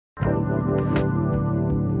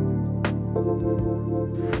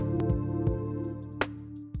Welcome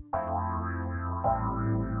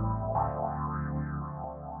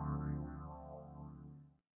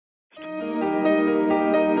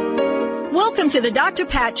to the Dr.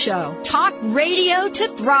 Pat Show. Talk radio to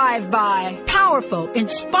thrive by. Powerful,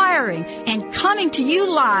 inspiring, and coming to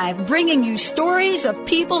you live, bringing you stories of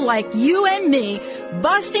people like you and me,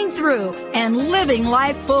 busting through and living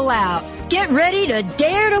life full out. Get ready to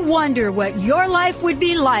dare to wonder what your life would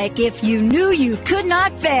be like if you knew you could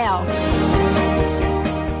not fail.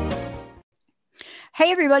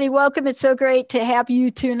 Hey, everybody. Welcome. It's so great to have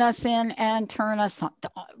you tune us in and turn us on.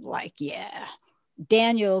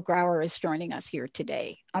 Daniel Grauer is joining us here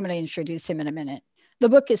today. I'm going to introduce him in a minute. The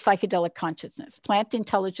book is Psychedelic Consciousness, Plant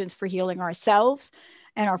Intelligence for Healing Ourselves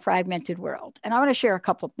and Our Fragmented World. And I want to share a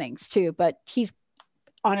couple of things too, but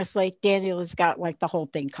honestly, Daniel has got like the whole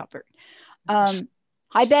thing covered.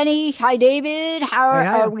 Hi, Benny. Hi, David. How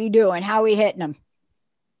are we doing? How are we hitting them?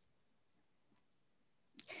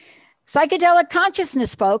 Psychedelic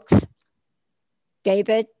consciousness, folks.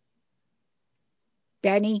 David,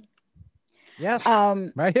 Benny. Yes,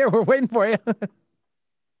 right here. We're waiting for you.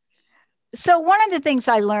 So one of the things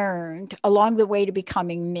I learned along the way to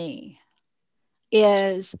becoming me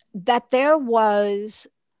is that there was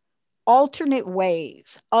alternate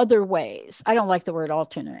ways, other ways. I don't like the word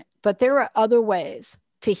alternate, but there are other ways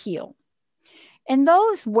to heal. And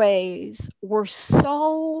those ways were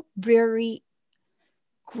so very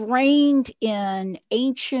grained in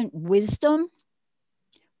ancient wisdom,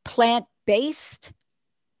 plant-based.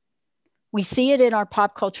 We see it in our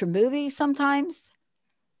pop culture movies sometimes,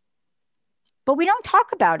 but we don't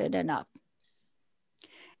talk about it enough.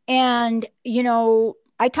 And, you know,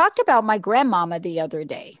 I talked about my grandmama the other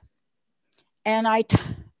day, and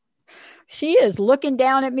she is looking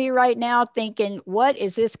down at me right now thinking, what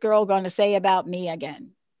is this girl going to say about me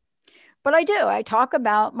again? But I do. I talk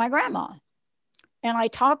about my grandma, and I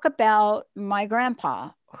talk about my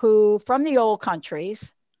grandpa, who from the old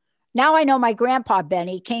countries. Now I know my grandpa,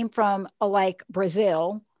 Benny, came from like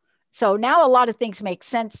Brazil. So now a lot of things make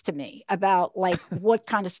sense to me about like what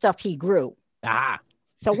kind of stuff he grew.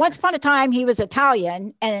 So once upon a time, he was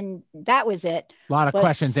Italian and that was it. A lot of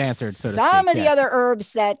questions answered. So some of the other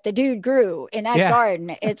herbs that the dude grew in that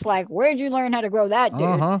garden, it's like, where'd you learn how to grow that,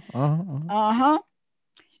 dude?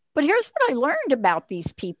 But here's what I learned about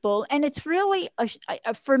these people. And it's really,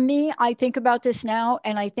 for me, I think about this now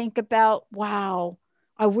and I think about, wow,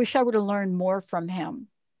 I wish I would have learned more from him.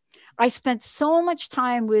 I spent so much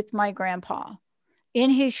time with my grandpa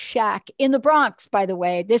in his shack in the Bronx, by the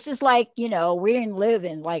way. This is like, you know, we didn't live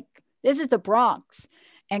in like, this is the Bronx.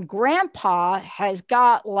 And grandpa has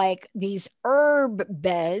got like these herb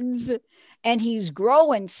beds and he's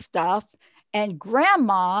growing stuff. And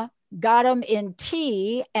grandma got them in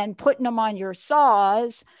tea and putting them on your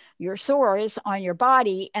sores on your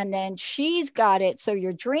body. And then she's got it. So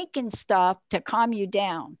you're drinking stuff to calm you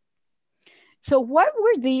down. So what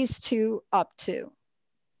were these two up to?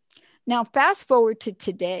 Now, fast forward to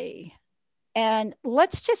today, and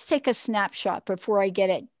let's just take a snapshot before I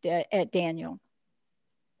get at Daniel.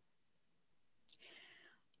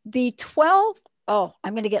 The 12,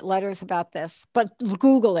 I'm going to get letters about this, but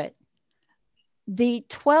Google it. The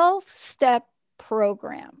 12-step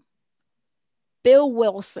program, Bill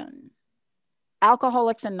Wilson,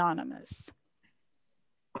 Alcoholics Anonymous,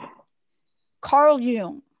 Carl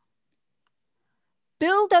Jung.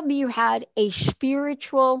 Bill W. had a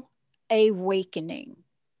spiritual awakening.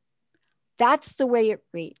 That's the way it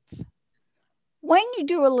reads. When you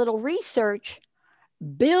do a little research,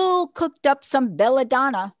 Bill cooked up some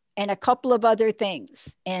belladonna and a couple of other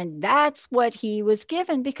things. And that's what he was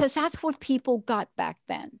given because that's what people got back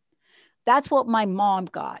then. That's what my mom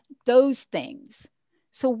got, those things.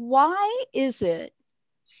 So why is it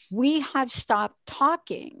we have stopped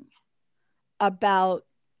talking about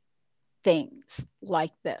things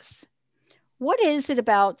like this? What is it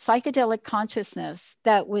about psychedelic consciousness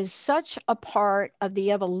that was such a part of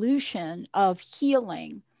the evolution of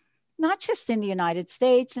healing, not just in the United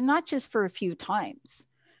States and not just for a few times,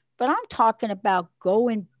 but I'm talking about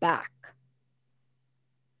going back.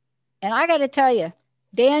 And I got to tell you,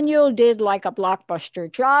 Daniel did like a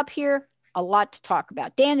blockbuster job here. A lot to talk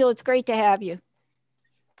about. Daniel, it's great to have you.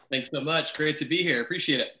 Thanks so much. Great to be here.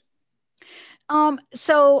 Appreciate it.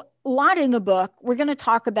 So a lot in the book, we're going to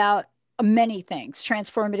talk about many things,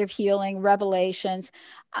 transformative healing, revelations.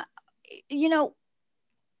 You know,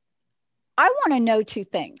 I want to know two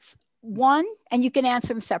things. One, and you can answer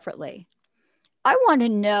them separately. I want to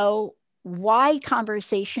know why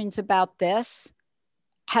conversations about this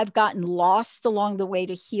have gotten lost along the way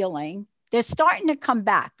to healing. They're starting to come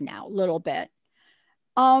back now a little bit.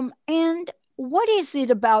 And what is it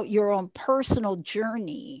about your own personal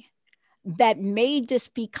journey that made this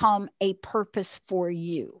become a purpose for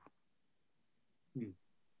you?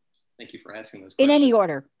 Thank you for asking this question. In question. any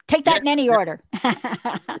order. Take that in any order.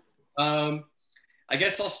 I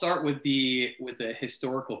guess I'll start with the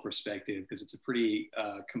historical perspective, because it's a pretty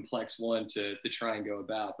complex one to try and go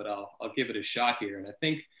about, but I'll give it a shot here. And I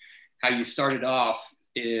think how you started off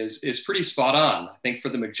is pretty spot on. I think for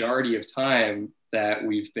the majority of time that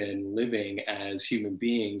we've been living as human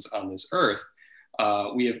beings on this earth,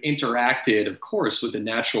 we have interacted, of course, with the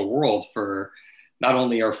natural world for not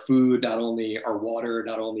only our food, not only our water,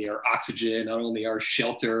 not only our oxygen, not only our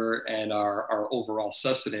shelter and our overall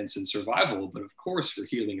sustenance and survival, but of course for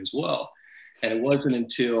healing as well. And it wasn't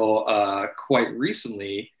until quite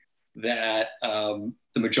recently that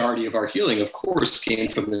the majority of our healing, of course,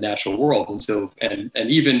 came from the natural world. And so, and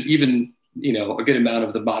even you know, a good amount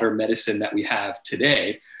of the modern medicine that we have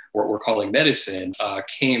today, what we're calling medicine,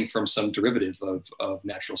 came from some derivative of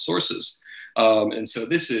natural sources. And so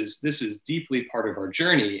this is deeply part of our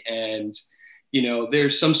journey. And, you know,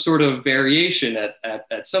 there's some sort of variation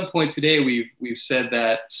at some point today. We've said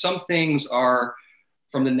that some things are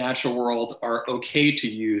from the natural world are okay to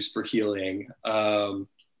use for healing.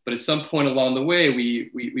 But at some point along the way,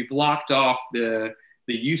 we blocked off the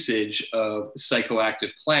usage of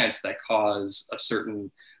psychoactive plants that cause a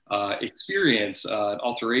certain experience,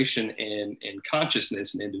 alteration in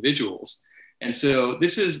consciousness in individuals. And so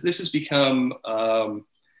this has become,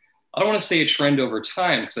 I don't want to say a trend over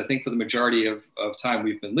time, because I think for the majority of time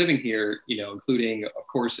we've been living here, you know, including, of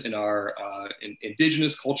course, in our in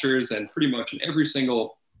indigenous cultures and pretty much in every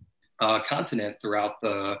single continent throughout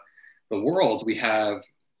the world, we have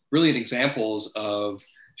brilliant examples of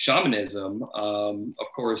shamanism. Of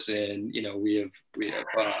course, in, you know, we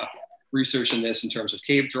have research in this in terms of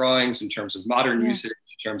cave drawings, in terms of modern research,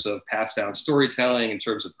 in terms of passed down storytelling, in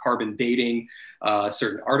terms of carbon dating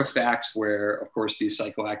certain artifacts where, of course, these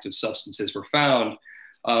psychoactive substances were found.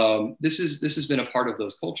 This has been a part of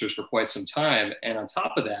those cultures for quite some time. And on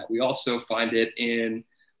top of that, we also find it in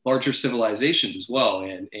larger civilizations as well,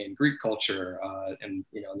 in Greek culture, and,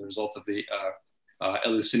 you know, the result of the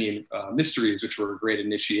Eleusinian mysteries, which were great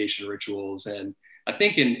initiation rituals. And I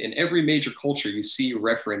think in every major culture, you see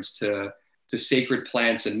reference to sacred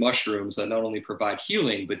plants and mushrooms that not only provide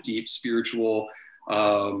healing, but deep spiritual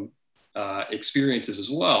experiences as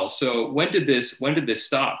well. So when did this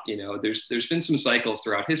stop? You know, there's been some cycles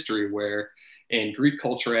throughout history where in Greek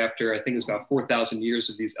culture, after I think it was about 4,000 years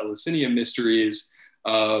of these Eleusinian mysteries,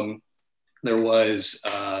 there was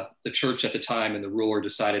the church at the time, and the ruler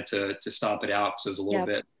decided to stomp it out. So it was a little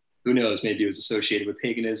bit, who knows, maybe it was associated with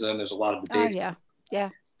paganism. There's a lot of debates. Yeah.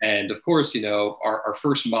 And of course, you know, our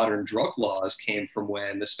first modern drug laws came from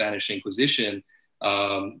when the Spanish Inquisition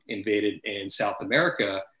invaded in South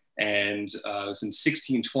America. And it was in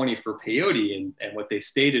 1620 for peyote. And what they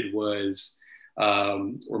stated was,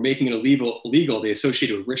 we're making it illegal. They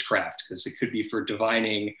associated with witchcraft because it could be for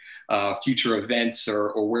divining future events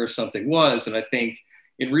or where something was. And I think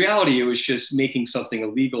in reality, it was just making something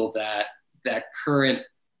illegal that the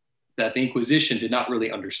Inquisition did not really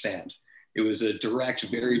understand. It was a direct,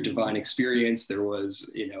 very divine experience. There was,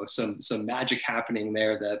 you know, some magic happening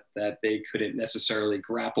there that they couldn't necessarily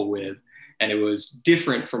grapple with. And it was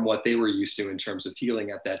different from what they were used to in terms of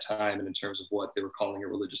healing at that time and in terms of what they were calling a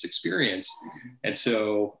religious experience. And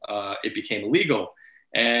so it became illegal.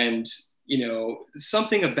 And, you know,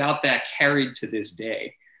 something about that carried to this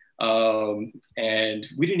day. And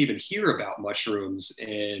we didn't even hear about mushrooms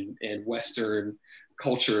in Western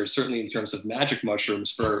culture, certainly in terms of magic mushrooms,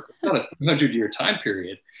 for about a 100-year time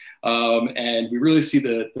period. And we really see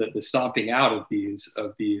the stomping out of these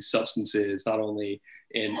substances, not only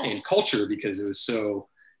in culture, because it was so,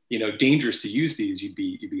 you know, dangerous to use these. You'd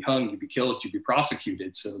be hung, you'd be killed, you'd be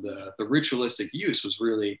prosecuted. So the ritualistic use was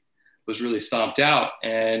really stomped out.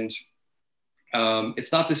 And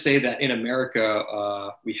it's not to say that in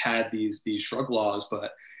America we had these drug laws,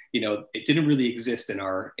 but, you know, it didn't really exist in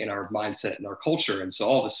our mindset and our culture. And so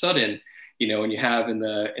all of a sudden, you know, when you have in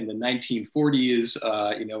the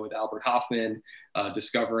 1940s, you know, with Albert Hofmann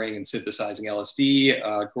discovering and synthesizing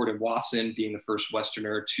LSD, Gordon Wasson being the first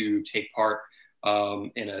Westerner to take part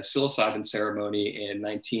in a psilocybin ceremony in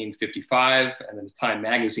 1955, and then the Time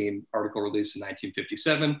magazine article released in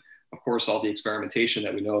 1957. Of course, all the experimentation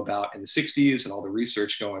that we know about in the 60s and all the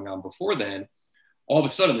research going on before then. All of a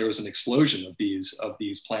sudden, there was an explosion of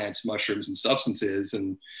these plants, mushrooms, and substances,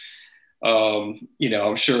 and you know,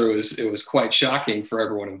 I'm sure it was quite shocking for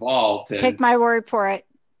everyone involved. And, take my word for it.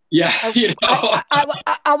 Yeah, you know,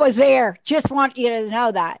 I was there. Just want you to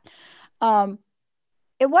know that.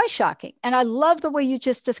 It was shocking. And I love the way you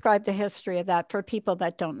just described the history of that for people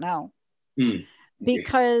that don't know.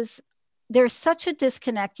 Because there's such a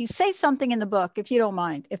disconnect. You say something in the book, if you don't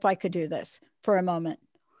mind, if I could do this for a moment.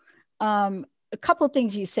 A couple of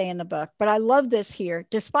things you say in the book, but I love this here.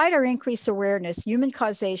 Despite our increased awareness, human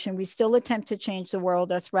causation, we still attempt to change the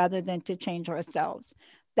world us rather than to change ourselves.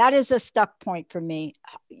 That is a stuck point for me.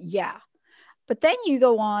 Yeah. But then you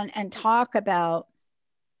go on and talk about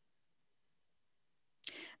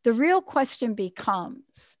the real question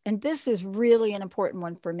becomes, and this is really an important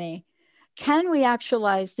one for me, can we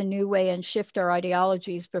actualize the new way and shift our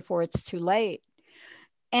ideologies before it's too late?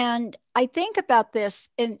 And I think about this,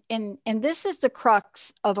 and this is the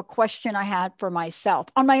crux of a question I had for myself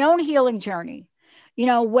on my own healing journey. You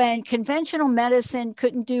know, when conventional medicine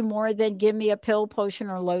couldn't do more than give me a pill, potion,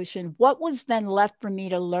 or lotion, what was then left for me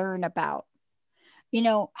to learn about? You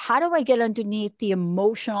know, how do I get underneath the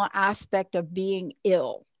emotional aspect of being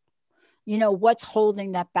ill? You know, what's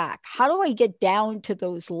holding that back? How do I get down to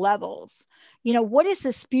those levels? You know, what is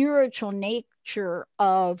the spiritual nature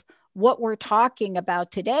of what we're talking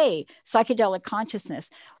about today, psychedelic consciousness?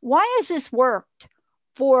 Why has this worked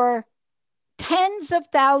for tens of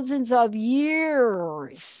thousands of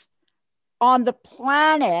years on the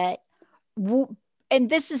planet? And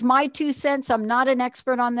this is my 2 cents. I'm not an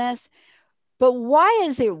expert on this, but why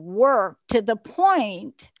has it worked to the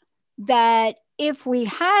point that if we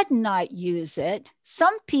had not used it,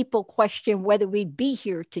 some people question whether we'd be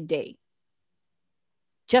here today?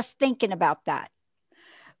 Just thinking about that.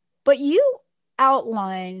 But you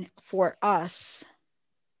outline for us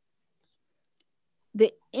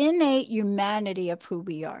the innate humanity of who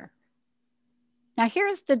we are. Now,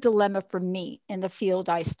 here's the dilemma for me in the field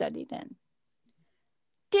I studied in.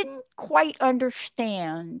 Didn't quite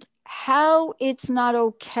understand how it's not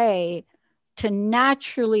okay to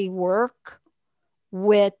naturally work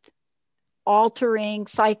with altering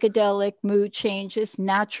psychedelic mood changes,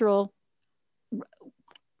 natural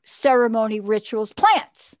ceremony rituals,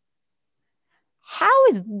 plants. How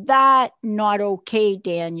is that not okay,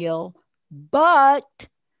 Daniel? But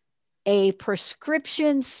a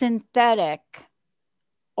prescription synthetic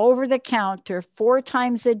over the counter 4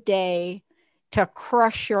 times a day to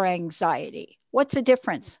crush your anxiety. What's the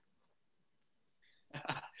difference?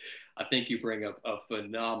 I think you bring up a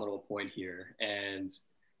phenomenal point here. And,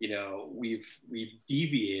 you know, we've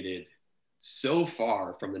deviated so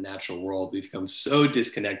far from the natural world. We've become so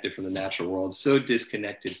disconnected from the natural world, so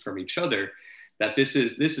disconnected from each other, that this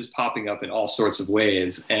is popping up in all sorts of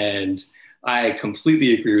ways. And I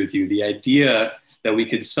completely agree with you. The idea that we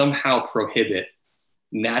could somehow prohibit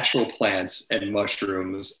natural plants and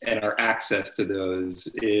mushrooms and our access to those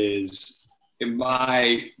is, in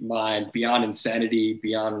my mind, beyond insanity,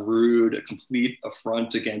 beyond rude, a complete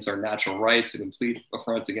affront against our natural rights, a complete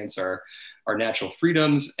affront against our natural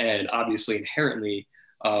freedoms, and obviously inherently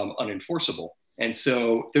unenforceable. And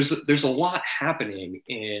so there's a lot happening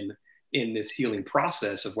in this healing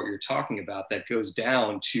process of what you're talking about that goes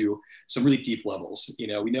down to some really deep levels. You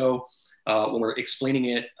know, we know when we're explaining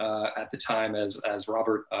it at the time, as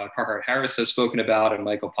Robert Carhart Harris has spoken about, and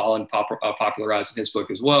Michael Pollan popularized in his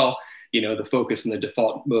book as well, you know, the focus on the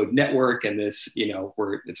default mode network, and this, you know,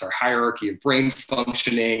 where it's our hierarchy of brain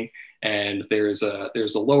functioning, and there's a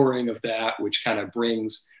lowering of that, which kind of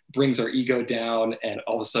brings our ego down, and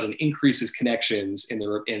all of a sudden increases connections in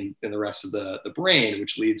the rest of the brain,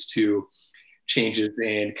 which leads to changes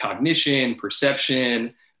in cognition,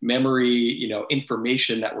 perception, memory, you know,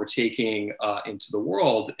 information that we're taking into the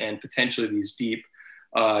world, and potentially these deep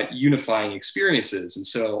unifying experiences. And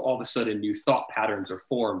so all of a sudden new thought patterns are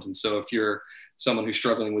formed. And so if you're someone who's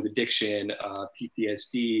struggling with addiction,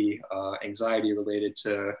 PTSD, anxiety related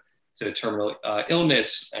to terminal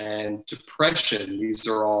illness and depression, these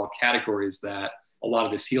are all categories that a lot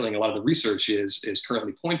of this healing, a lot of the research is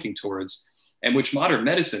currently pointing towards, and which modern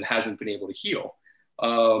medicine hasn't been able to heal.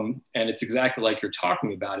 And it's exactly like you're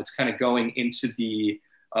talking about. It's kind of going into the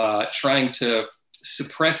trying to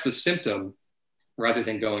suppress the symptom rather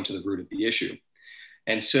than going to the root of the issue.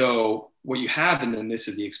 And so what you have in the midst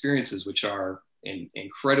of the experiences, which are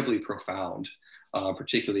incredibly profound,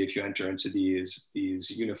 particularly if you enter into these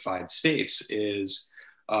unified states, is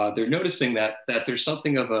they're noticing that there's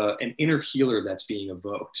something of an inner healer that's being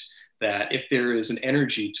evoked. That if there is an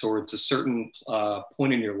energy towards a certain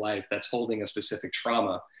point in your life that's holding a specific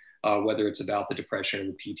trauma, whether it's about the depression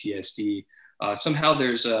or the PTSD, somehow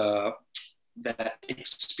there's that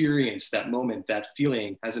experience, that moment, that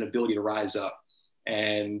feeling has an ability to rise up.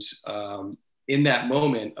 And in that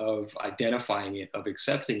moment of identifying it, of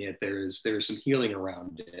accepting it, there's some healing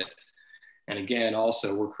around it. And again,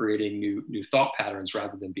 also we're creating new thought patterns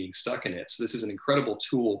rather than being stuck in it. So this is an incredible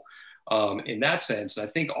tool in that sense. And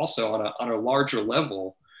I think also on a larger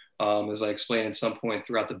level, as I explained at some point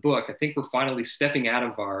throughout the book, I think we're finally stepping out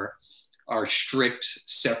of our strict,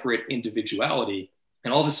 separate individuality.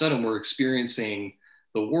 And all of a sudden we're experiencing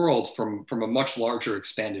the world from a much larger,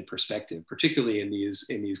 expanded perspective, particularly in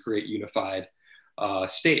these great unified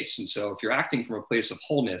states. And so if you're acting from a place of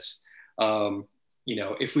wholeness,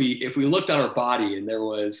 if we looked at our body and there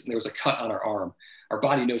was a cut on our arm, our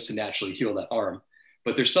body knows to naturally heal that arm.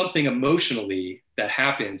 But there's something emotionally that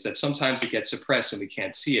happens that sometimes it gets suppressed and we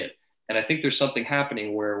can't see it. And I think there's something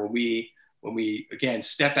happening where when we again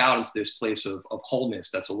step out into this place of wholeness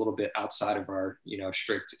that's a little bit outside of our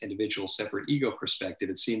strict individual separate ego perspective,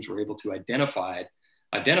 it seems we're able to identify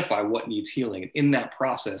what needs healing, and in that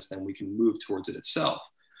process then we can move towards it itself.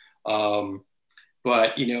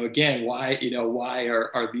 But again, why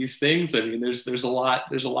are these things? I mean, there's a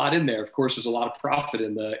lot in there. Of course, there's a lot of profit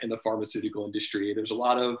in the pharmaceutical industry. There's a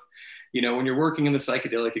lot of, when you're working in the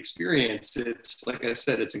psychedelic experience, it's like I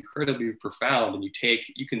said, it's incredibly profound, and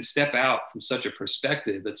you can step out from such a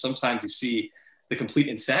perspective that sometimes you see the complete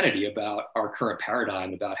insanity about our current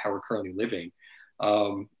paradigm, about how we're currently living.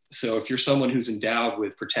 So if you're someone who's endowed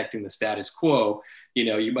with protecting the status quo,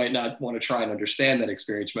 you might not want to try and understand that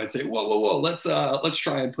experience. You might say, whoa, let's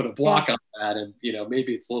try and put a block on that. And,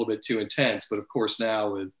 maybe it's a little bit too intense, but of course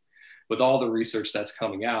now with all the research that's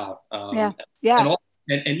coming out, and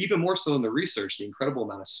even more so in the research, the incredible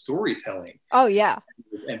amount of storytelling. Oh yeah.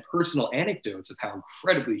 And personal anecdotes of how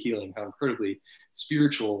incredibly healing, how incredibly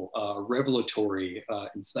spiritual, revelatory,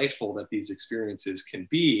 insightful that these experiences can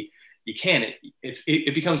be.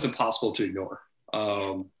 It becomes impossible to ignore.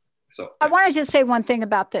 So I want to just say one thing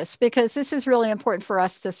about this, because this is really important for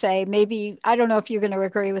us to say. Maybe, I don't know if you're going to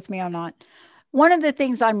agree with me or not. One of the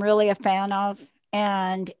things I'm really a fan of,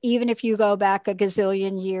 and even if you go back a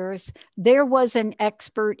gazillion years, there was an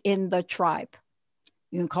expert in the tribe.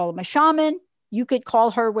 You can call him a shaman, you could call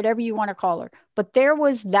her whatever you want to call her, but there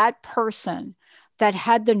was that person that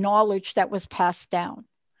had the knowledge that was passed down.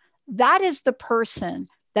 That is the person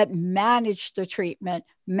that managed the treatment,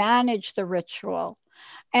 managed the ritual.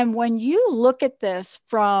 And when you look at this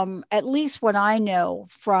from, at least what I know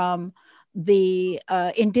from the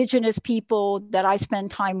indigenous people that I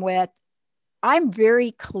spend time with, I'm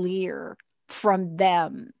very clear from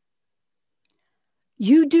them.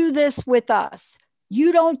 You do this with us.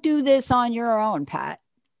 You don't do this on your own, Pat.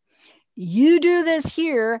 You do this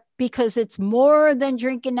here because it's more than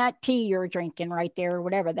drinking that tea you're drinking right there, or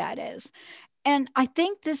whatever that is. And I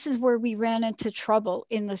think this is where we ran into trouble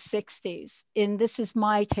in the 60s. And this is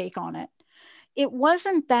my take on it. It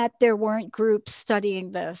wasn't that there weren't groups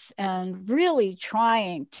studying this and really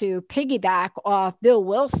trying to piggyback off Bill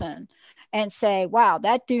Wilson and say, wow,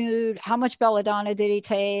 that dude, how much belladonna did he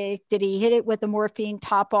take? Did he hit it with the morphine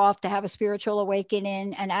top off to have a spiritual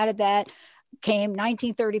awakening? And out of that came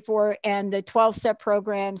 1934 and the 12-step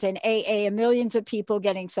programs and AA and millions of people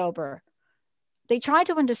getting sober. They tried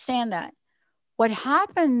to understand that. What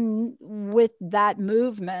happened with that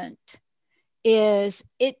movement is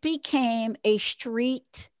it became a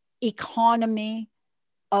street economy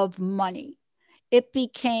of money. It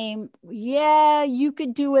became, you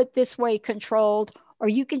could do it this way, controlled, or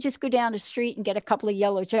you could just go down the street and get a couple of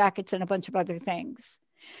yellow jackets and a bunch of other things.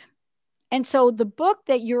 And so the book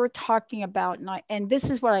that you're talking about, and this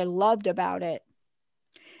is what I loved about it,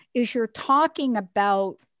 is you're talking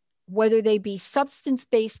about whether they be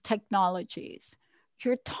substance-based technologies.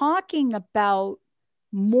 You're talking about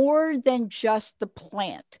more than just the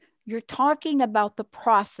plant. You're talking about the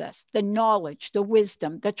process, the knowledge, the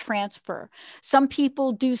wisdom, the transfer. Some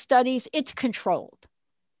people do studies, it's controlled.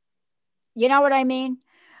 You know what I mean?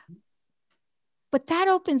 But that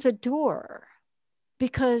opens a door,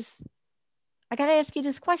 because I got to ask you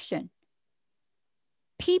this question.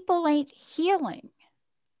 People ain't healing.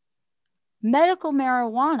 Medical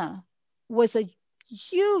marijuana was a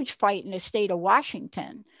huge fight in the state of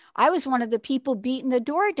Washington. I was one of the people beating the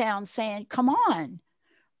door down saying, come on.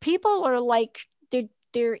 People are like,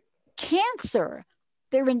 they're cancer.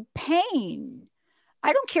 They're in pain.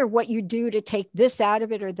 I don't care what you do to take this out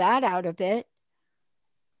of it or that out of it.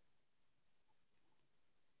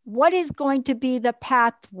 What is going to be the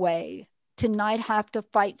pathway to not have to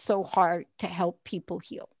fight so hard to help people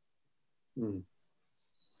heal?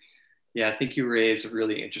 Yeah, I think you raise a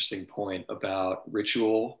really interesting point about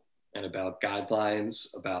ritual and about guidelines,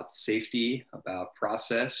 about safety, about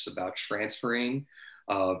process, about transferring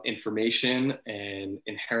of information, and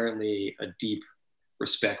inherently a deep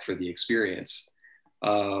respect for the experience.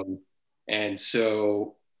 And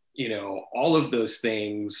so you know, all of those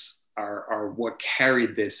things are what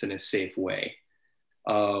carried this in a safe way,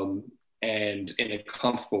 and in a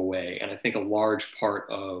comfortable way. And I think a large part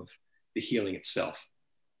of the healing itself.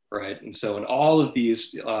 Right. And so in all of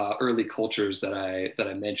these early cultures that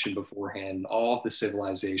I mentioned beforehand, all of the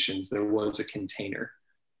civilizations, there was a container,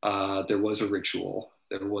 there was a ritual,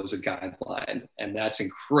 there was a guideline, and that's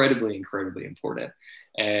incredibly, incredibly important.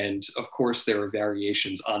 And of course, there are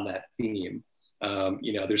variations on that theme.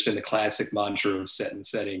 You know, there's been the classic mantra of set and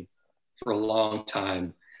setting for a long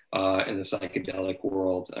time in the psychedelic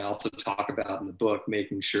world. And I also talk about in the book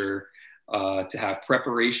making sure to have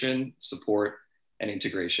preparation, support, and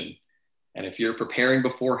integration. And if you're preparing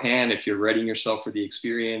beforehand, if you're readying yourself for the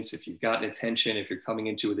experience, if you've gotten attention, if you're coming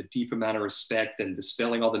into it with a deep amount of respect and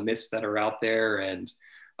dispelling all the myths that are out there, and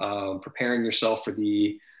preparing yourself for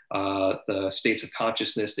the states of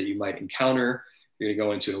consciousness that you might encounter, you're going to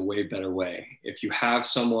go into it a way better way. If you have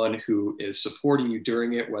someone who is supporting you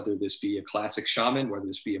during it, whether this be a classic shaman, whether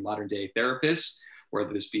this be a modern day therapist,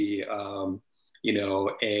 whether this be, you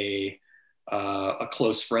know, a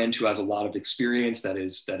close friend who has a lot of experience that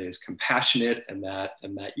is compassionate and that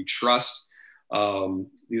you trust.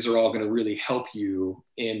 These are all going to really help you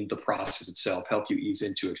in the process itself, help you ease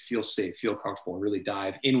into it, feel safe, feel comfortable, and really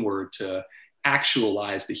dive inward to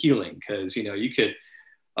actualize the healing. Because, you know, you could,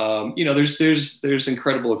 you know, there's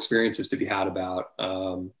incredible experiences to be had about,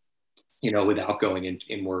 you know, without going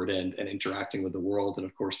inward and interacting with the world. And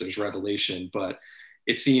of course there's revelation, but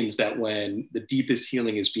it seems that when the deepest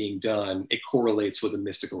healing is being done, it correlates with a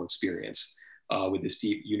mystical experience, with this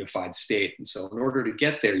deep unified state. And so in order to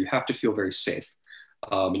get there, you have to feel very safe,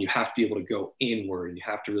 and you have to be able to go inward, and you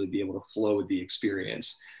have to really be able to flow with the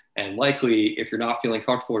experience. And likely, if you're not feeling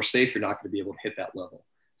comfortable or safe, you're not going to be able to hit that level.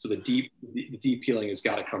 So the deep healing has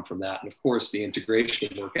got to come from that. And of course, the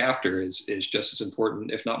integration work after is just as important,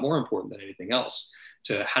 if not more important than anything else,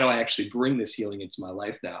 to how do I actually bring this healing into my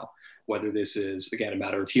life now? Whether this is, again, a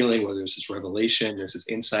matter of healing, whether this is revelation, there's this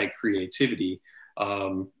insight, creativity,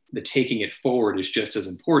 the taking it forward is just as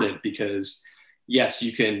important, because yes,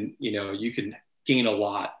 you can gain a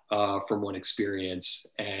lot from one experience.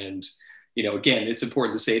 And, you know, again, it's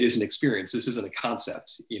important to say it is an experience. This isn't a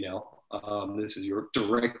concept, you know, this is you're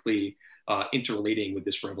directly interrelating with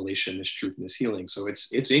this revelation, this truth, and this healing. So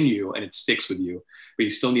it's in you and it sticks with you, but you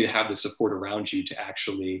still need to have the support around you to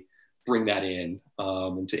actually bring that in,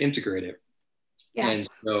 and to integrate it. Yeah. And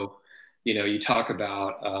so, you know, you talk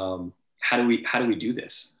about how do we do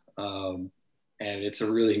this? And it's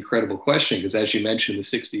a really incredible question, because as you mentioned, in the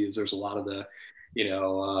 60s, there's a lot of the, you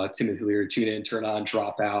know, Timothy Leary, tune in, turn on,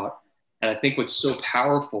 drop out. And I think what's so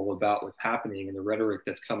powerful about what's happening and the rhetoric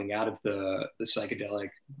that's coming out of the psychedelic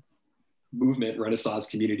movement, Renaissance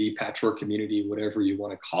community, patchwork community, whatever you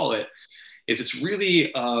want to call it, is it's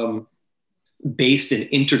really based in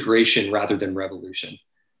integration rather than revolution.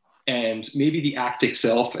 And maybe the act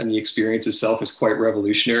itself and the experience itself is quite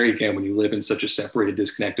revolutionary. Again, when you live in such a separated,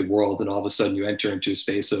 disconnected world, and all of a sudden you enter into a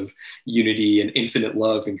space of unity and infinite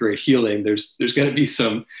love and great healing, there's going to be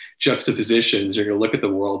some juxtapositions. You're going to look at the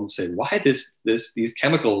world and say, why these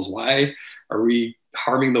chemicals? Why are we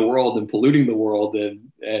harming the world and polluting the world?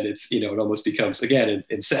 And it's, you know, it almost becomes, again,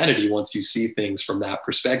 insanity once you see things from that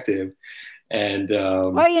perspective. And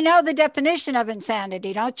well, you know the definition of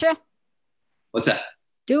insanity, don't you? What's that?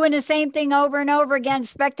 Doing the same thing over and over again,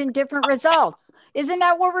 expecting different results. Isn't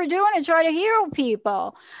that what we're doing to try to heal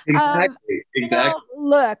people? Exactly. You know,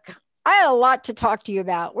 look, I had a lot to talk to you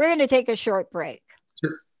about. We're going to take a short break.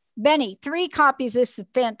 Sure. Benny, 3 copies. This is a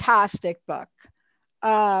fantastic book.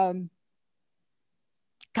 Gosh,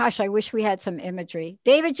 I wish we had some imagery.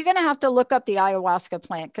 David, you're going to have to look up the ayahuasca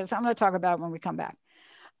plant, because I'm going to talk about it when we come back.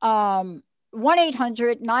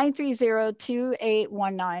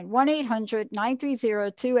 1-800-930-2819,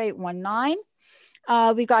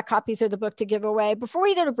 1-800-930-2819. We've got copies of the book to give away. Before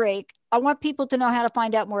we go to break, I want people to know how to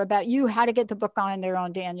find out more about you, how to get the book on their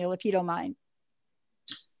own, Daniel, if you don't mind.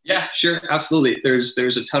 Yeah, sure. Absolutely.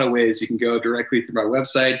 There's a ton of ways. You can go directly through my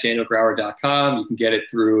website, danielgrauer.com. You can get it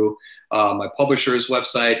through my publisher's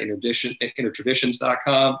website,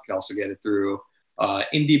 intertraditions.com. You can also get it through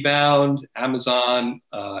IndieBound, Amazon,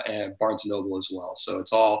 and Barnes & Noble as well. So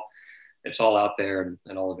it's all out there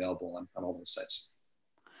and all available on all those sites.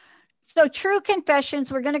 So True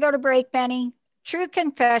Confessions, we're going to go to break, Benny. True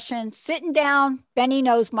Confessions, sitting down. Benny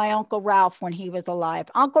knows my Uncle Ralph when he was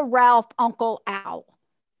alive. Uncle Ralph, Uncle Al.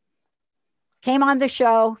 Came on the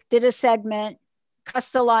show, did a segment,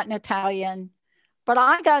 cussed a lot in Italian. But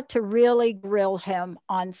I got to really grill him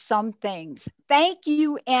on some things. Thank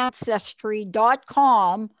you,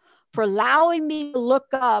 Ancestry.com, for allowing me to look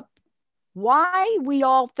up why we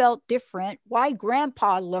all felt different, why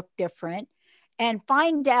grandpa looked different, and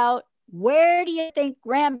find out, where do you think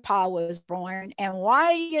grandpa was born, and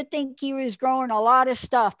why do you think he was growing a lot of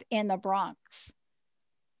stuff in the Bronx?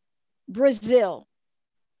 Brazil.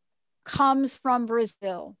 Comes from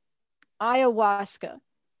Brazil. Ayahuasca.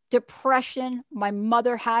 Depression. My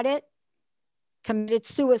mother had it. Committed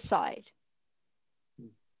suicide.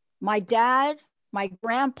 My dad, my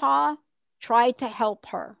grandpa, tried to help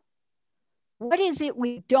her. What is it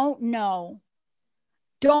we don't know,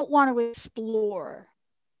 don't want to explore,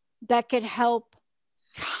 that could help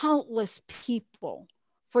countless people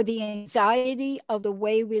for the anxiety of the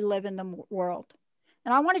way we live in the world?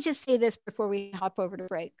 And I want to just say this before we hop over to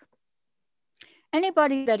break.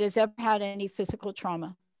 Anybody that has ever had any physical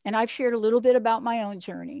trauma, and I've shared a little bit about my own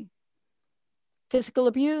journey, physical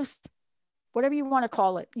abuse, whatever you want to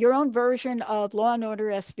call it, your own version of Law and Order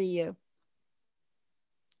SVU.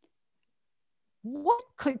 What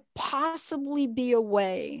could possibly be a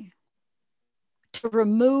way to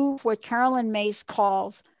remove what Carolyn Mace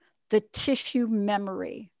calls the tissue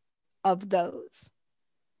memory of those?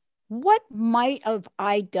 What might have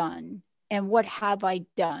I done, and what have I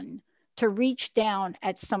done to reach down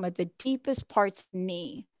at some of the deepest parts of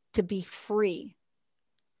me to be free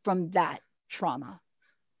from that trauma?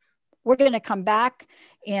 We're going to come back,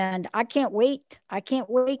 and I can't wait. I can't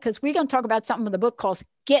wait, because we're going to talk about something in the book called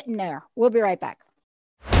Getting There. We'll be right back.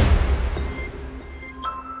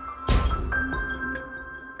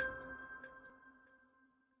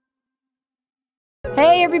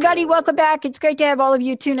 Hey, everybody, welcome back. It's great to have all of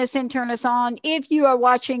you tune us in, turn us on. If you are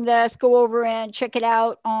watching this, go over and check it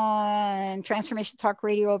out on Transformation Talk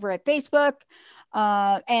Radio over at Facebook.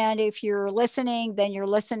 And if you're listening, then you're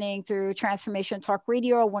listening through Transformation Talk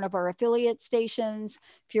Radio, one of our affiliate stations.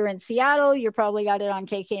 If you're in Seattle, you probably got it on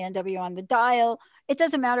KKNW on the dial. It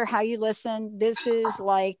doesn't matter how you listen. This is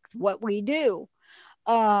like what we do.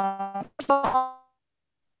 And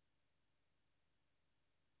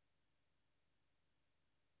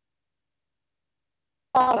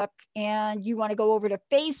you want to go over to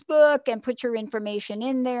Facebook and put your information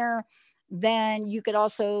in there, then you could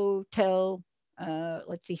also tell,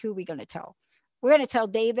 let's see, who are we going to tell? We're going to tell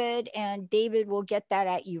David, and David will get that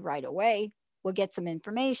at you right away. We'll get some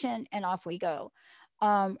information, and off we go.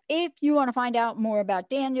 If you want to find out more about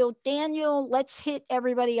Daniel, let's hit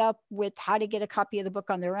everybody up with how to get a copy of the book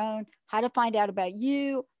on their own, how to find out about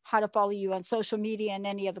you, how to follow you on social media, and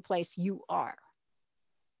any other place you are.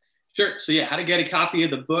 Sure. So yeah, how to get a copy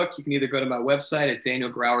of the book. You can either go to my website at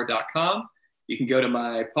danielgrauer.com. You can go to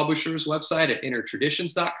my publisher's website at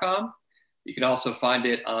innertraditions.com. You can also find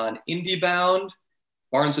it on IndieBound,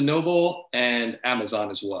 Barnes & Noble, and Amazon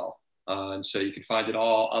as well. And so you can find it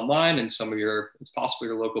all online, and it's possible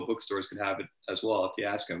your local bookstores can have it as well if you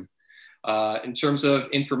ask them. In terms of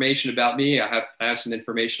information about me, I have some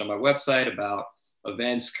information on my website about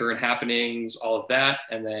events, current happenings, all of that.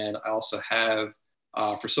 And then I also have,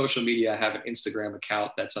 for social media, I have an Instagram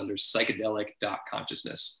account that's under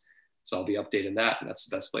psychedelic.consciousness. So I'll be updating that, and that's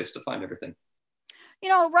the best place to find everything. You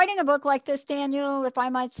know, writing a book like this, Daniel, if I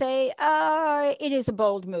might say, it is a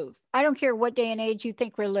bold move. I don't care what day and age you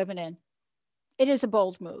think we're living in. It is a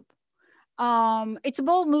bold move. It's a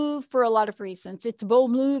bold move for a lot of reasons. It's a bold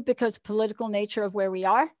move because of the political nature of where we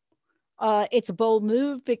are. It's a bold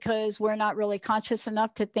move because we're not really conscious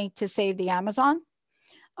enough to think to save the Amazon.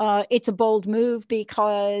 It's a bold move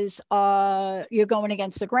because you're going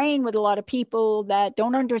against the grain with a lot of people that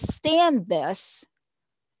don't understand this.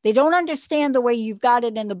 They don't understand the way you've got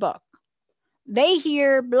it in the book. They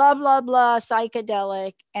hear blah, blah, blah,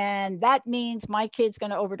 psychedelic, and that means my kid's going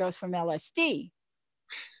to overdose from LSD.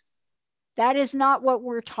 That is not what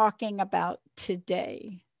we're talking about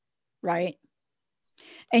today, right?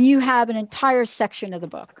 And you have an entire section of the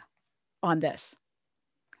book on this.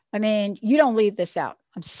 I mean, you don't leave this out.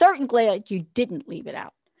 I'm certain glad you didn't leave it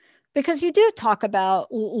out, because you do talk about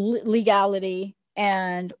legality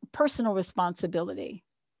and personal responsibility.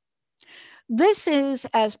 This is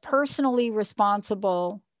as personally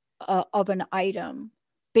responsible of an item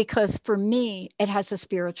because for me, it has a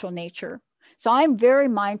spiritual nature. So I'm very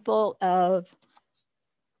mindful of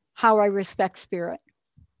how I respect spirit.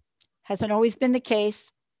 Hasn't always been the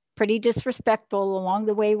case. Pretty disrespectful along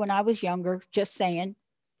the way when I was younger, just saying.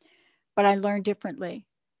 But I learned differently.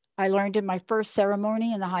 I learned in my first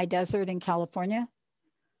ceremony in the high desert in California.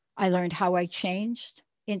 I learned how I changed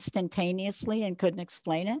instantaneously and couldn't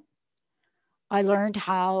explain it. I learned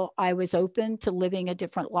how I was open to living a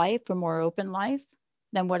different life, a more open life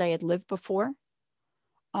than what I had lived before.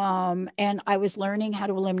 And I was learning how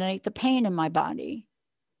to eliminate the pain in my body.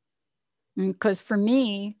 Because for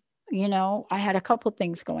me, you know, I had a couple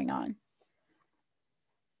things going on.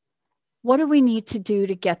 What do we need to do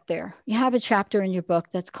to get there? You have a chapter in your book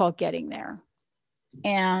that's called Getting There.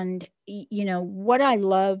 And, you know, what I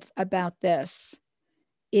love about this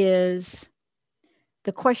is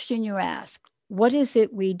the question you ask, what is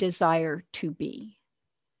it we desire to be?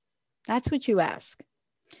 That's what you ask.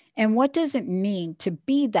 And what does it mean to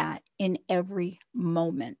be that in every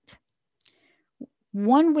moment?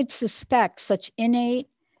 One would suspect such innate,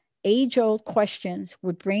 age-old questions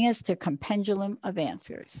would bring us to a pendulum of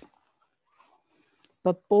answers.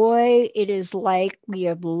 But boy, it is like we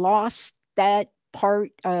have lost that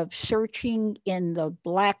part of searching in the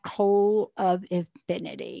black hole of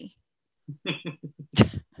infinity.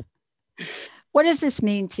 What does this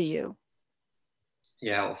mean to you?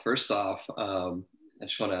 Yeah, well, first off, I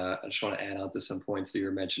just want to add on to some points that you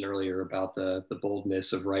mentioned earlier about the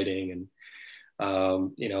boldness of writing.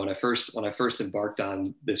 And you know, when I first embarked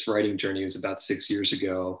on this writing journey, it was about 6 years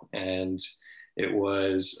ago, and it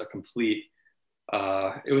was a complete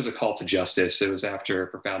it was a call to justice. It was after a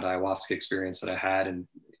profound ayahuasca experience that I had, and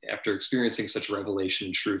after experiencing such revelation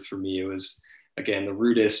and truth, for me, it was, again, the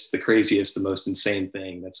rudest, the craziest, the most insane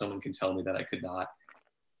thing that someone can tell me that I could not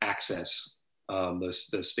access those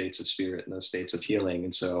states of spirit and those states of healing.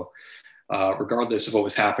 And so, regardless of what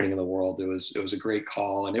was happening in the world, it was a great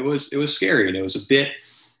call, and it was scary, and it was a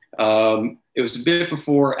bit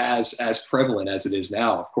before as prevalent as it is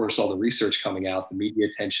now. Of course, all the research coming out, the media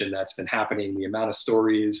attention that's been happening, the amount of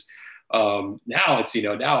stories. Now it's, you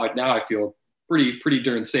know, now I feel pretty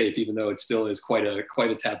darn safe, even though it still is quite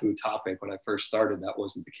a taboo topic. When I first started, that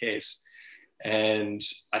wasn't the case. And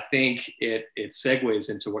I think it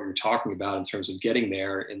segues into what you're talking about in terms of getting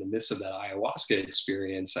there. In the midst of that ayahuasca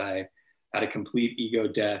experience, I had a complete ego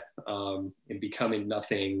death. In becoming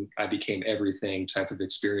nothing, I became everything type of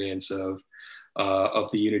experience of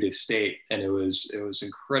the unitive state. And it was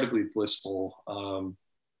incredibly blissful,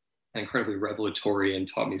 incredibly revelatory, and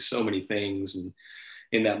taught me so many things. And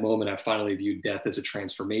in that moment, I finally viewed death as a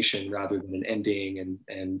transformation rather than an ending.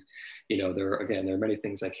 And you know, there are many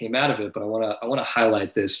things that came out of it, but I want to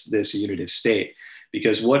highlight this unitive state,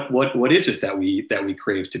 because what is it that we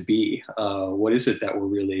crave to be? What is it that we're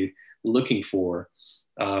really looking for?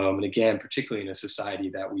 And again, particularly in a society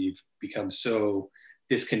that we've become so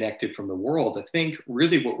disconnected from the world, I think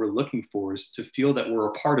really what we're looking for is to feel that we're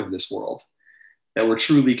a part of this world, that we're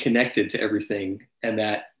truly connected to everything, and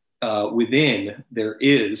that within there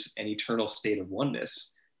is an eternal state of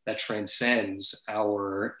oneness that transcends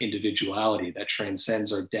our individuality, that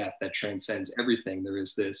transcends our death, that transcends everything.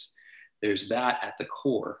 There's that at the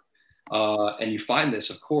core. And you find this,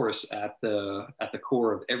 of course, at the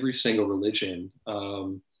core of every single religion,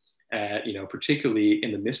 you know, particularly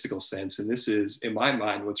in the mystical sense. And this is, in my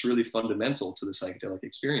mind, what's really fundamental to the psychedelic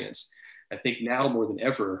experience. I think now more than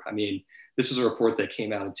ever, I mean, this was a report that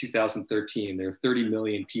came out in 2013. There are 30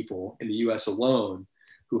 million people in the US alone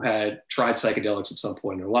who had tried psychedelics at some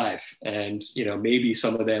point in their life. And, you know, maybe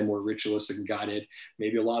some of them were ritualistic and guided.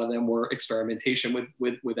 Maybe a lot of them were experimentation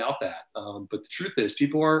without that. But the truth is,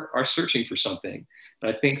 people are searching for something.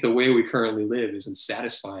 And I think the way we currently live isn't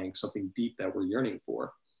satisfying something deep that we're yearning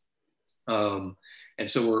for. And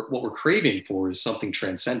so what we're craving for is something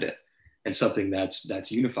transcendent, and something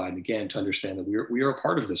that's unified. And again, to understand that we are a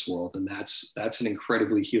part of this world, and that's an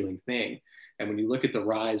incredibly healing thing. And when you look at the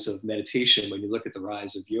rise of meditation, when you look at the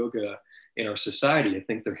rise of yoga in our society, I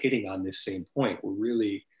think they're hitting on this same point. We're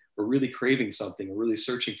really craving something, we're really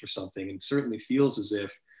searching for something. And it certainly feels as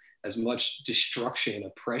if as much destruction,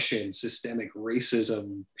 oppression, systemic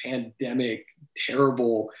racism, pandemic,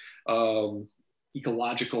 terrible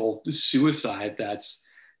ecological suicide that's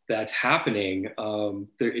happening,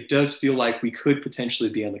 it does feel like we could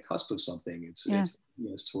potentially be on the cusp of something.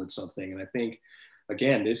 It's towards something. And I think,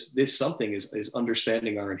 again, this something is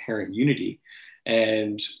understanding our inherent unity.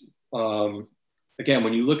 And again,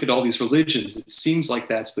 when you look at all these religions, it seems like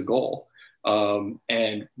that's the goal.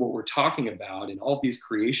 And what we're talking about in all these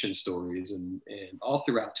creation stories and all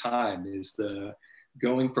throughout time is the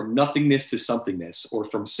going from nothingness to somethingness, or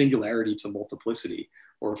from singularity to multiplicity.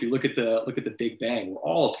 Or if you look at the Big Bang, we're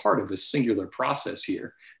all a part of a singular process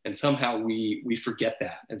here. And somehow we forget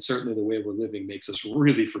that. And certainly the way we're living makes us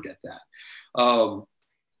really forget that.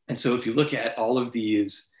 And so if you look at all of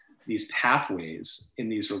these pathways in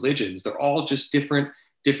these religions, they're all just different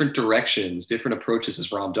directions, different approaches,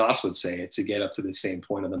 as Ram Dass would say, to get up to the same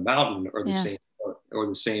point on the mountain, or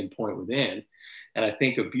the same point within. And I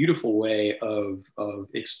think a beautiful way of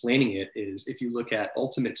explaining it is if you look at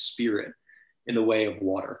ultimate spirit in the way of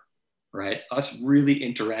water, right? Us really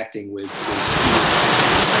interacting with spirit.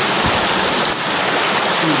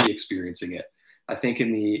 truly experiencing it. I think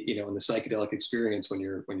in the, you know, in the psychedelic experience, when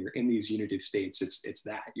you're in these unitive states, it's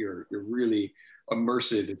that you're really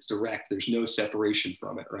immersive, it's direct, there's no separation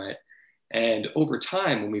from it, right? And over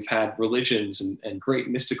time, when we've had religions and great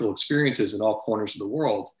mystical experiences in all corners of the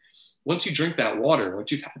world, once you drink that water,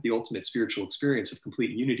 once you've had the ultimate spiritual experience of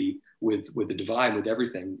complete unity with the divine, with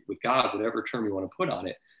everything, with God, whatever term you want to put on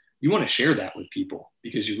it, you want to share that with people,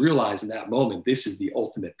 because you realize in that moment, this is the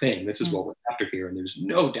ultimate thing. This is what we're after here. And there's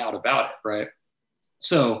no doubt about it, right?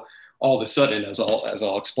 So all of a sudden, as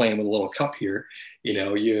I'll explain with a little cup here, you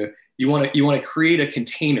know, you want to create a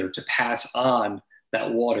container to pass on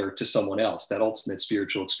that water to someone else, that ultimate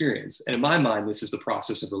spiritual experience. And in my mind, this is the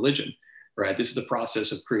process of religion, right? This is the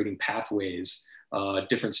process of creating pathways,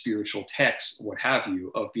 different spiritual texts, what have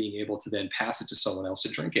you, of being able to then pass it to someone else to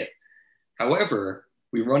drink it. However,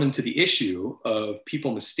 we run into the issue of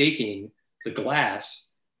people mistaking the glass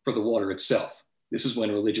for the water itself. This is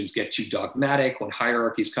when religions get too dogmatic, when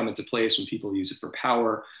hierarchies come into place, when people use it for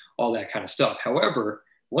power, all that kind of stuff. However,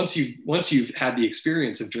 once you've had the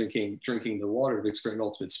experience of drinking the water, of experiencing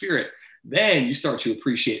ultimate spirit, then you start to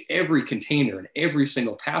appreciate every container and every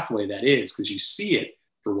single pathway that is, because you see it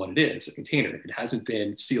for what it is, a container. If it hasn't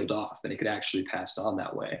been sealed off, then it could actually pass on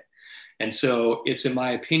that way. And so it's, in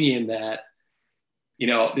my opinion, that, you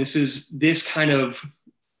know, this kind of,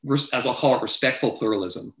 as I'll call it, respectful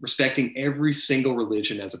pluralism, respecting every single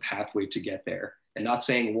religion as a pathway to get there, and not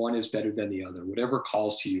saying one is better than the other. Whatever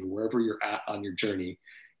calls to you, wherever you're at on your journey,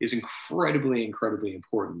 is incredibly, incredibly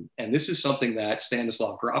important. And this is something that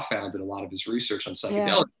Stanislav Grof found in a lot of his research on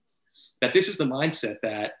psychedelics, that this is the mindset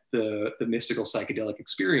that the mystical psychedelic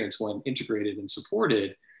experience, when integrated and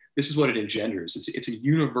supported, this is what it engenders. It's a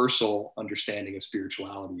universal understanding of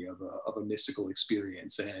spirituality, of a mystical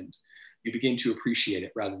experience. And you begin to appreciate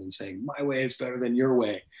it rather than saying, my way is better than your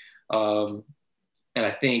way. And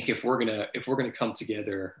I think if we're gonna come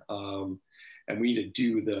together, and we need to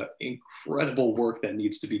do the incredible work that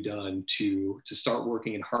needs to be done to start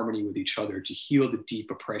working in harmony with each other, to heal the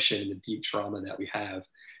deep oppression and the deep trauma that we have,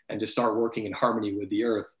 and to start working in harmony with the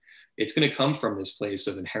earth, it's going to come from this place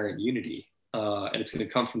of inherent unity. And it's going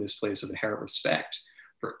to come from this place of inherent respect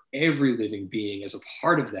for every living being as a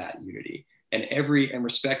part of that unity, and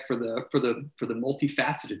respect for the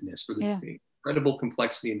multifacetedness, for the incredible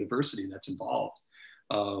complexity and diversity that's involved.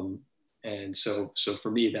 And so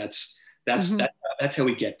for me, that's how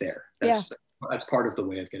we get there. That's part of the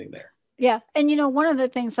way of getting there. Yeah. And, you know, one of the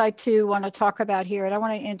things I too want to talk about here, and I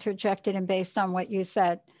want to interject it in based on what you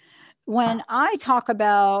said, when I talk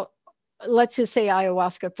about, let's just say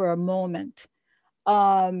ayahuasca for a moment,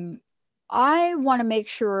 I want to make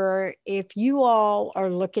sure, if you all are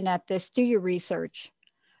looking at this, do your research.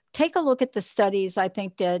 Take a look at the studies I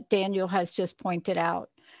think that Daniel has just pointed out.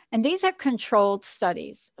 And these are controlled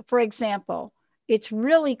studies. For example, it's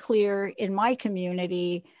really clear in my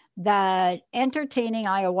community that entertaining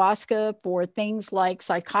ayahuasca for things like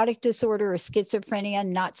psychotic disorder or schizophrenia,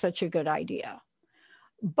 not such a good idea.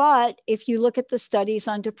 But if you look at the studies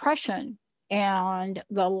on depression and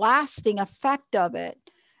the lasting effect of it,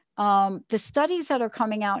 the studies that are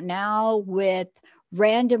coming out now with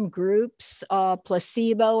random groups,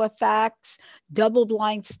 placebo effects,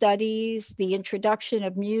 double-blind studies, the introduction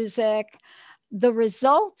of music, the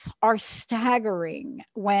results are staggering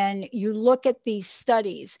when you look at these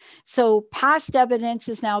studies. So past evidence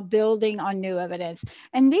is now building on new evidence.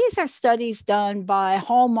 And these are studies done by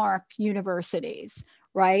hallmark universities,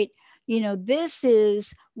 right? You know, this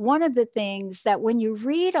is one of the things that when you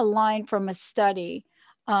read a line from a study,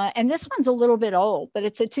 and this one's a little bit old, but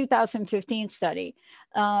it's a 2015 study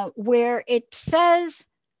where it says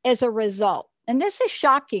as a result, and this is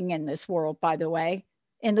shocking in this world, by the way,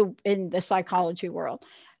 in the psychology world,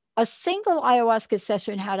 a single ayahuasca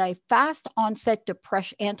session had a fast onset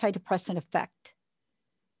antidepressant effect.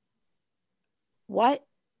 What?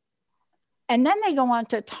 And then they go on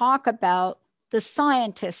to talk about the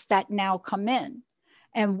scientists that now come in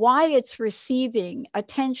and why it's receiving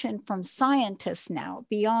attention from scientists now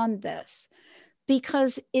beyond this,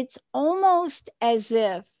 because it's almost as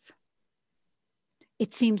if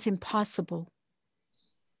it seems impossible,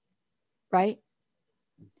 right?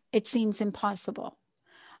 It seems impossible.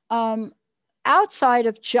 Outside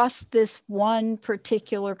of just this one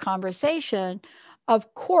particular conversation,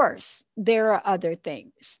 of course, there are other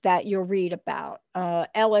things that you'll read about,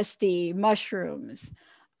 LSD, mushrooms,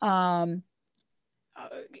 but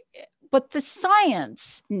the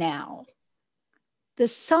science now, the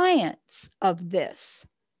science of this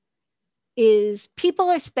is people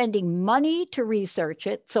are spending money to research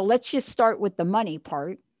it. So let's just start with the money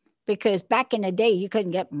part, because back in the day, you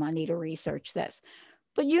couldn't get money to research this.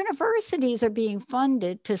 But universities are being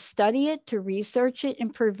funded to study it, to research it,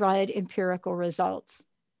 and provide empirical results.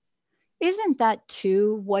 Isn't that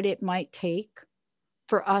too what it might take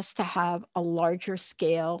for us to have a larger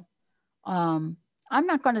scale? I'm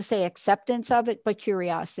not going to say acceptance of it, but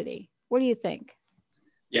curiosity. What do you think?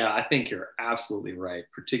 Yeah, I think you're absolutely right.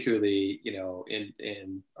 Particularly,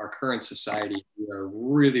 in our current society, we are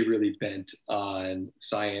really, really bent on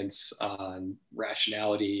science, on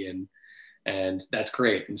rationality, and that's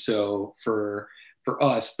great. And so for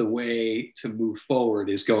us, the way to move forward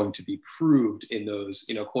is going to be proved in those,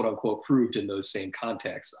 quote unquote, proved in those same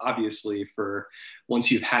contexts. Obviously, for once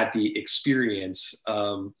you've had the experience,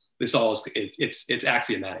 this all is it's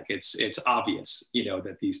axiomatic. It's obvious,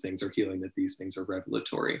 that these things are healing, that these things are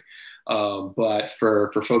revelatory. But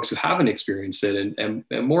for folks who haven't experienced it, and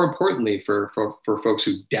more importantly, for folks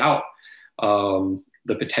who doubt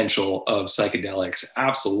the potential of psychedelics,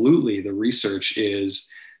 absolutely, the research is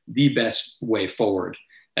the best way forward.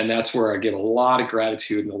 And that's where I give a lot of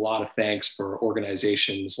gratitude and a lot of thanks for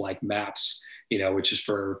organizations like MAPS, which is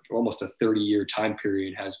for almost a 30-year time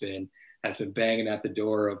period has been banging at the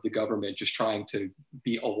door of the government, just trying to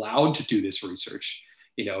be allowed to do this research.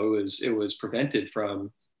 It was prevented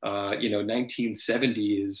from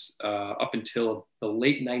 1970s up until the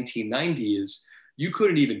late 1990s. You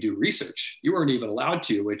couldn't even do research. You weren't even allowed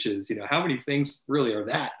to, which is, how many things really are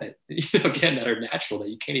that again, that are natural that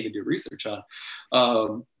you can't even do research on. I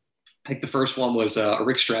think the first one was a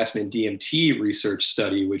Rick Strassman DMT research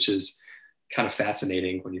study, which is kind of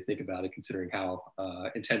fascinating when you think about it, considering how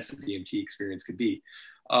intense the DMT experience could be.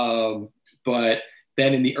 But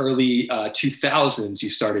then in the early 2000s,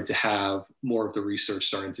 you started to have more of the research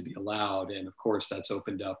starting to be allowed. And of course, that's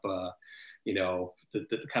opened up, the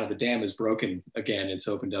kind of the dam is broken again. It's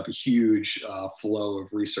opened up a huge flow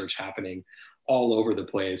of research happening all over the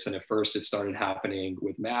place. And at first it started happening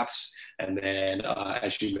with MAPS. And then,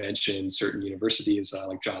 as you mentioned, certain universities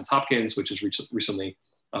like Johns Hopkins, which has recently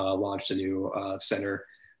launched a new center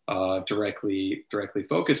directly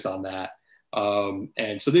focused on that.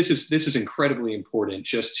 And so this is incredibly important,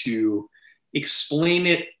 just to explain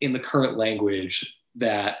it in the current language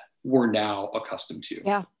that we're now accustomed to.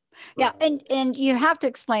 Yeah. Yeah, and you have to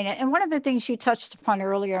explain it. And one of the things you touched upon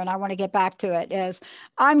earlier, and I want to get back to it, is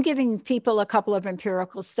I'm giving people a couple of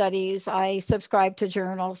empirical studies. I subscribe to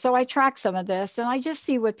journals, so I track some of this, and I just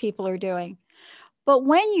see what people are doing. But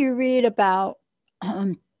when you read about,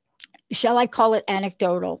 shall I call it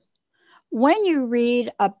anecdotal? When you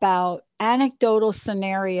read about anecdotal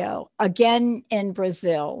scenario, again in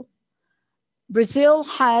Brazil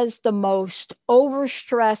has the most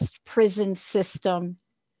overstressed prison system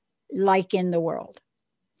like in the world.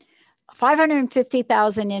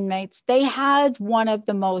 550,000 inmates. They had one of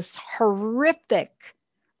the most horrific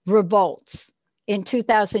revolts in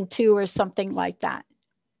 2002 or something like that.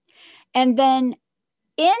 And then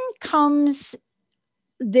in comes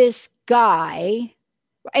this guy,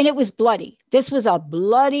 and it was bloody. This was a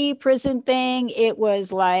bloody prison thing. It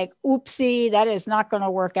was like, oopsie, that is not going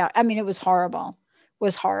to work out. I mean, it was horrible. It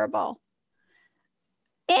was horrible.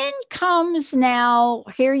 In comes now,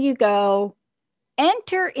 here you go,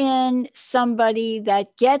 enter in somebody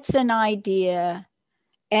that gets an idea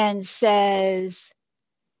and says,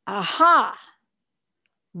 aha,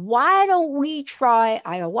 why don't we try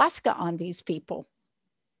ayahuasca on these people?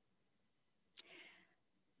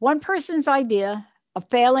 One person's idea, a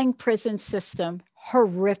failing prison system,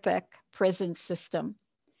 horrific prison system.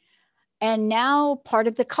 And now part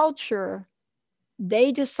of the culture,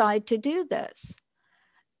 they decide to do this.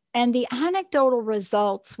 And the anecdotal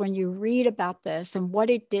results when you read about this and what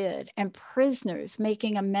it did, and prisoners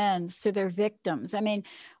making amends to their victims. I mean,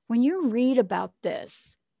 when you read about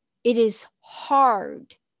this, it is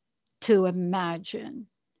hard to imagine.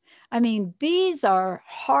 I mean, these are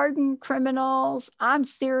hardened criminals. I'm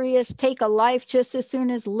serious, take a life just as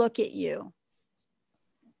soon as look at you.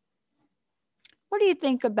 What do you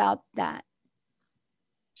think about that?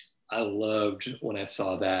 I loved when I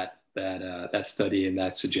saw that study and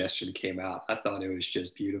that suggestion came out. I thought it was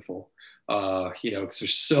just beautiful, because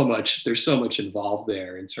there's so much involved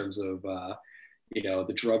there in terms of,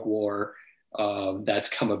 the drug war that's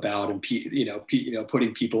come about, and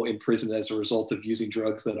putting people in prison as a result of using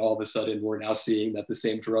drugs. That all of a sudden we're now seeing that the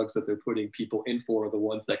same drugs that they're putting people in for are the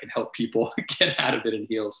ones that can help people get out of it and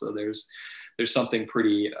heal. So there's something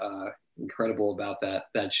pretty incredible about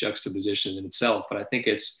that juxtaposition in itself. But I think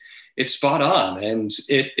it's spot on, and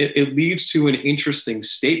it leads to an interesting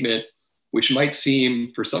statement, which might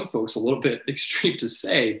seem for some folks a little bit extreme to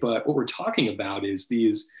say, but what we're talking about is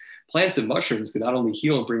these plants and mushrooms can not only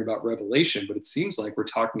heal and bring about revelation, but it seems like we're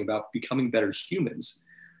talking about becoming better humans.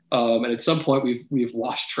 And at some point, we've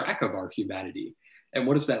lost track of our humanity. And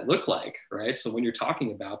what does that look like, right? So when you're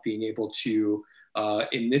talking about being able to,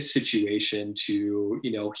 in this situation, to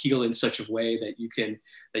heal in such a way that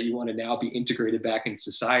you want to now be integrated back into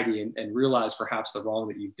society and realize perhaps the wrong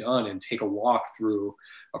that you've done and take a walk through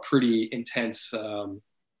a pretty intense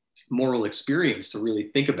moral experience to really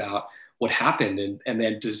think about what happened and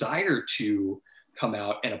then desire to come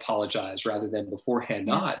out and apologize rather than beforehand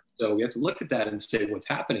not. So we have to look at that and say what's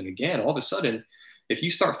happening again. All of a sudden, if you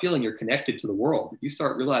start feeling you're connected to the world, if you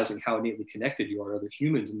start realizing how innately connected you are to other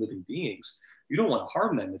humans and living beings, you don't want to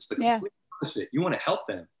harm them. It's the complete opposite. You want to help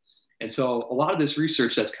them. And so a lot of this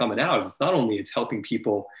research that's coming out is not only it's helping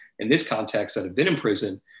people in this context that have been in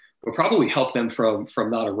prison, but probably help them from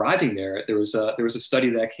not arriving there. There was a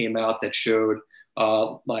study that came out that showed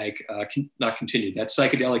not continued, that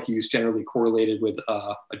psychedelic use generally correlated with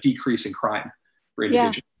a decrease in crime for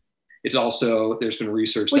individuals. Yeah. It's also, there's been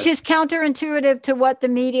research which is counterintuitive to what the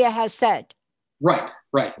media has said. Right,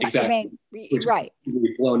 exactly. Right.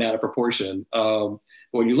 Really blown out of proportion. But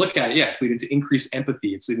when you look at it, it's leading to increased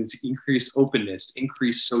empathy. It's leading to increased openness,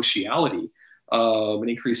 increased sociality, an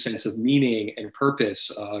increased sense of meaning and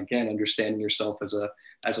purpose. Again, understanding yourself as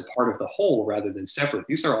a part of the whole rather than separate.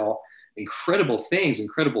 These are all incredible things,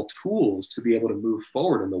 incredible tools to be able to move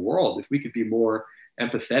forward in the world. If we could be more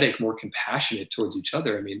empathetic, more compassionate towards each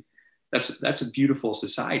other, I mean, that's a beautiful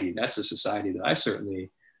society. That's a society that I certainly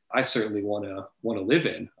want to live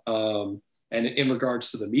in. And in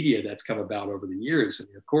regards to the media that's come about over the years, I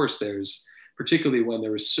mean, of course, there's particularly when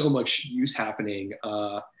there was so much use happening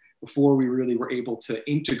before we really were able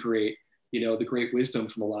to integrate, the great wisdom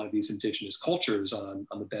from a lot of these indigenous cultures on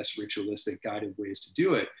the best ritualistic guided ways to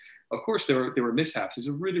do it. Of course, there were mishaps. These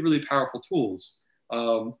are really, really powerful tools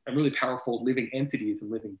and really powerful living entities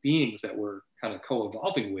and living beings that we're kind of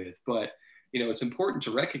co-evolving with. But, it's important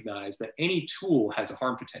to recognize that any tool has a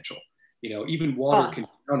harm potential. Even water can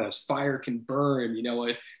drown us, fire can burn,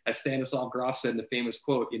 as Stanislav Grof said in the famous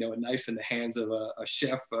quote, a knife in the hands of a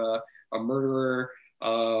chef, a murderer,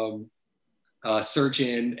 a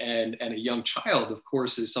surgeon, and a young child, of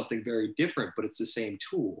course, is something very different, but it's the same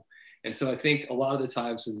tool. And so I think a lot of the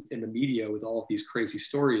times in the media with all of these crazy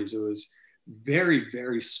stories, it was very,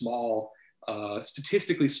 very small,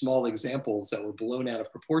 statistically small examples that were blown out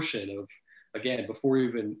of proportion of, again, before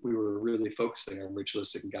even we were really focusing on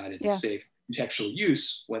ritualistic and guided and safe contextual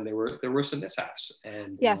use when there were some mishaps.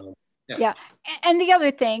 And yeah. And the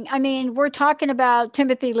other thing, I mean, we're talking about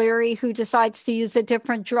Timothy Leary, who decides to use a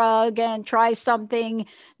different drug and tries something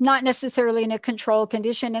not necessarily in a controlled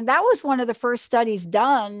condition. And that was one of the first studies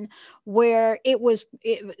done where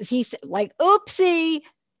he's like, oopsie,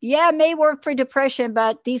 it may work for depression,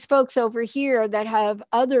 but these folks over here that have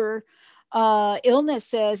other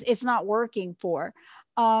illnesses, it's not working for.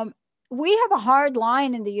 We have a hard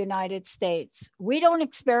line in the United States. We don't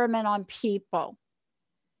experiment on people.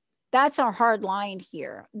 That's our hard line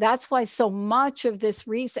here. That's why so much of this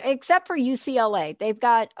research, except for UCLA, they've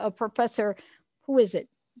got a professor, who is it?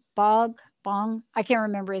 Bong? I can't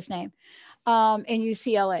remember his name, in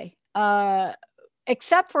UCLA.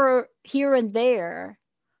 Except for here and there,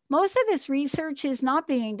 most of this research is not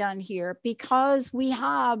being done here because we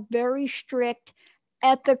have very strict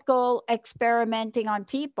ethical experimenting on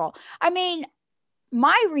people. I mean,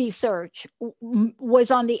 my research was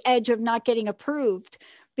on the edge of not getting approved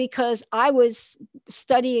because I was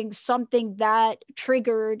studying something that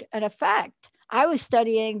triggered an effect. I was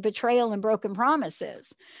studying betrayal and broken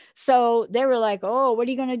promises. So they were like, oh, what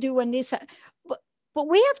are you going to do when this? But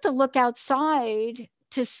we have to look outside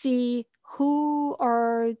to see who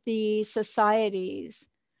are the societies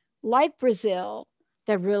like Brazil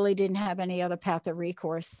that really didn't have any other path of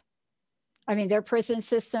recourse. I mean, their prison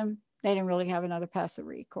system, they didn't really have another path of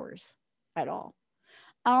recourse at all.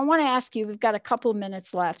 I want to ask you, we've got a couple of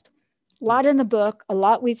minutes left. A lot in the book, a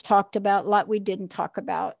lot we've talked about, a lot we didn't talk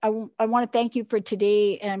about. I want to thank you for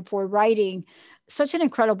today and for writing such an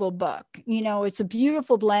incredible book. It's a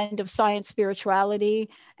beautiful blend of science, spirituality,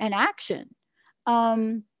 and action.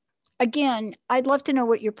 Again, I'd love to know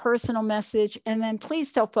what your personal message, and then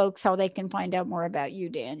please tell folks how they can find out more about you,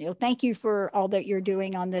 Daniel. Thank you for all that you're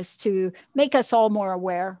doing on this to make us all more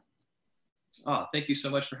aware. Oh, thank you so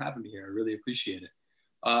much for having me here. I really appreciate it.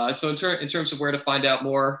 So in terms of where to find out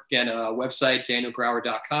more, again, website,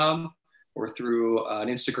 danielgrauer.com, or through an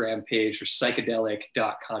Instagram page, or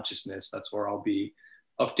psychedelic.consciousness. That's where I'll be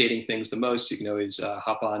updating things the most. You can always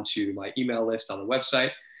hop onto my email list on the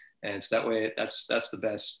website. And so that way, that's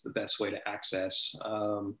the best way to access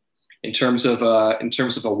in terms of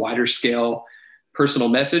a wider scale personal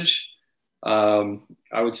message,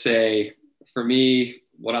 I would say for me,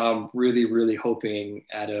 what I'm really, really hoping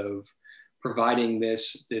out of providing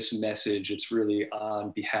this message, it's really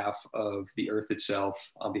on behalf of the earth itself,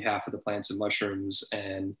 on behalf of the plants and mushrooms,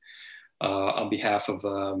 and on behalf of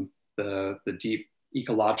the deep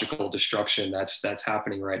ecological destruction that's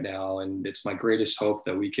happening right now. And it's my greatest hope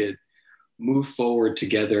that we could move forward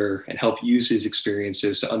together and help use these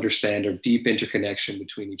experiences to understand our deep interconnection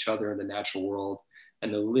between each other and the natural world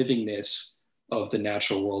and the livingness of the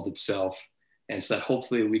natural world itself. And so that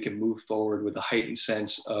hopefully we can move forward with a heightened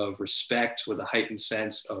sense of respect, with a heightened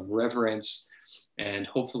sense of reverence, and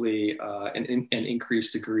hopefully an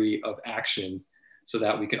increased degree of action, so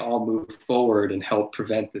that we can all move forward and help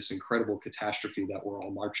prevent this incredible catastrophe that we're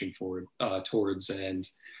all marching forward towards. And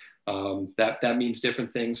that means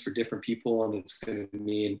different things for different people, and it's going to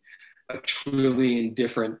mean a trillion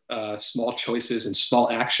different small choices and small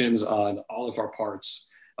actions on all of our parts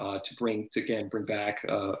to bring back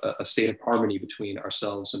a state of harmony between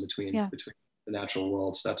ourselves and between the natural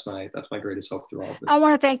world. So that's my greatest hope through all of this. I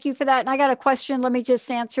want to thank you for that. And I got a question. Let me just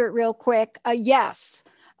answer it real quick. Yes.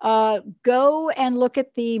 Go and look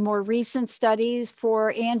at the more recent studies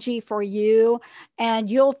for Angie, for you, and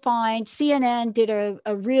you'll find CNN did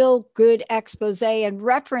a real good expose and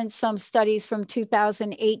referenced some studies from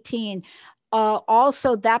 2018.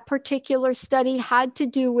 Also, that particular study had to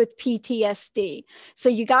do with PTSD. So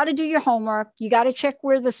you got to do your homework. You got to check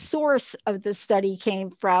where the source of the study came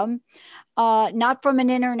from, not from an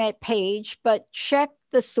internet page, but check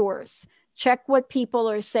the source, check what people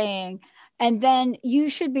are saying. And then you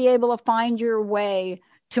should be able to find your way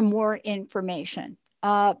to more information.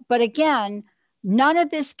 But again, none of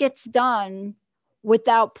this gets done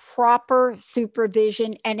without proper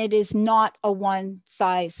supervision, and it is not a one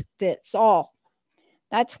size fits all.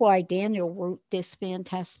 That's why Daniel wrote this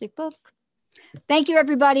fantastic book. Thank you,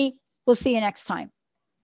 everybody. We'll see you next time.